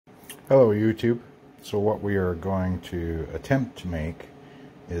Hello YouTube. So what we are going to attempt to make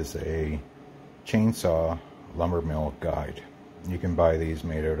is a chainsaw lumber mill guide. You can buy these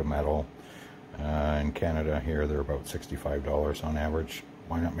made out of metal. In Canada here they're about $65 on average.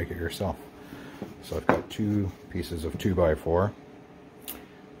 Why not make it yourself? So I've got two pieces of 2x4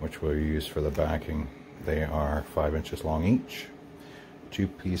 which we'll use for the backing. They are 5 inches long each. Two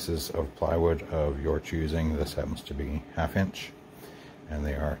pieces of plywood of your choosing. This happens to be 1/2 inch. And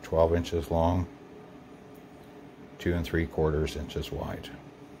they are 12 inches long, 2 3/4 inches wide.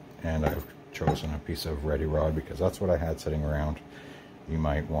 And I've chosen a piece of ready rod because that's what I had sitting around. You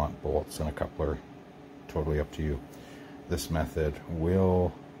might want bolts and a coupler, totally up to you. This method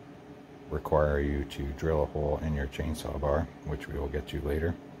will require you to drill a hole in your chainsaw bar, which we will get to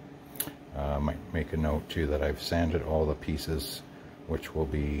later. Might make a note too that I've sanded all the pieces, which will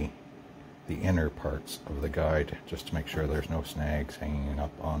be the inner parts of the guide, just to make sure there's no snags hanging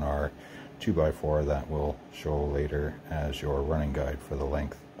up on our 2x4 that will show later as your running guide for the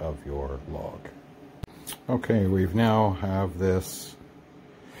length of your log. Okay, we've now have this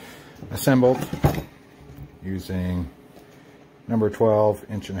assembled using number 12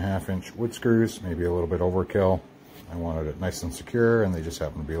 1.5 inch wood screws, maybe a little bit overkill. I wanted it nice and secure and they just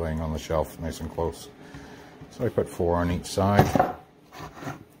happen to be laying on the shelf nice and close. So I put 4 on each side.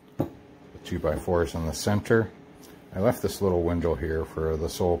 2x4s in the center. I left this little window here for the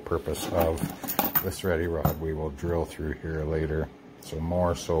sole purpose of this ready rod we will drill through here later. So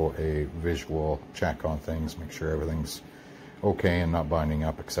more so a visual check on things, make sure everything's okay and not binding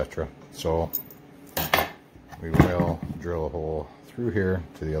up, etc. So we will drill a hole through here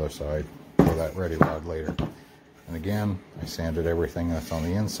to the other side for that ready rod later. And again, I sanded everything that's on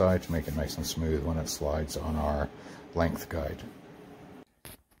the inside to make it nice and smooth when it slides on our length guide.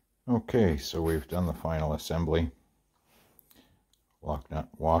 Okay, so we've done the final assembly. Lock nut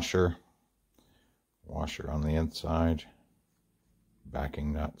washer on the inside,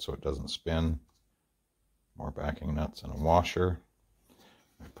 backing nut so it doesn't spin, more backing nuts and a washer.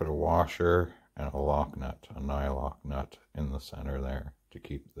 I put a washer and a lock nut, a nylock nut in the center there to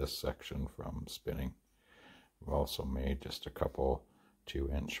keep this section from spinning. We've also made just a couple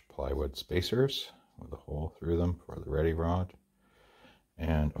 2-inch plywood spacers with a hole through them for the ready rod.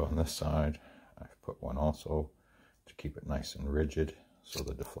 And on this side, I've put one also to keep it nice and rigid so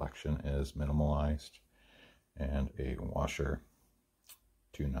the deflection is minimalized. And a washer,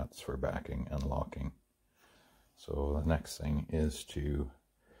 2 nuts for backing and locking. So the next thing is to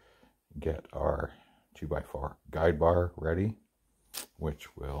get our 2x4 guide bar ready,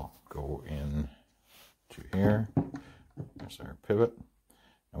 which will go in to here. There's our pivot.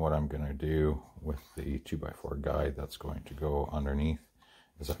 And what I'm going to do with the 2x4 guide that's going to go underneath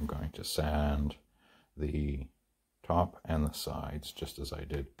is I'm going to sand the top and the sides just as I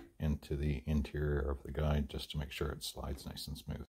did into the interior of the guide, just to make sure it slides nice and smooth.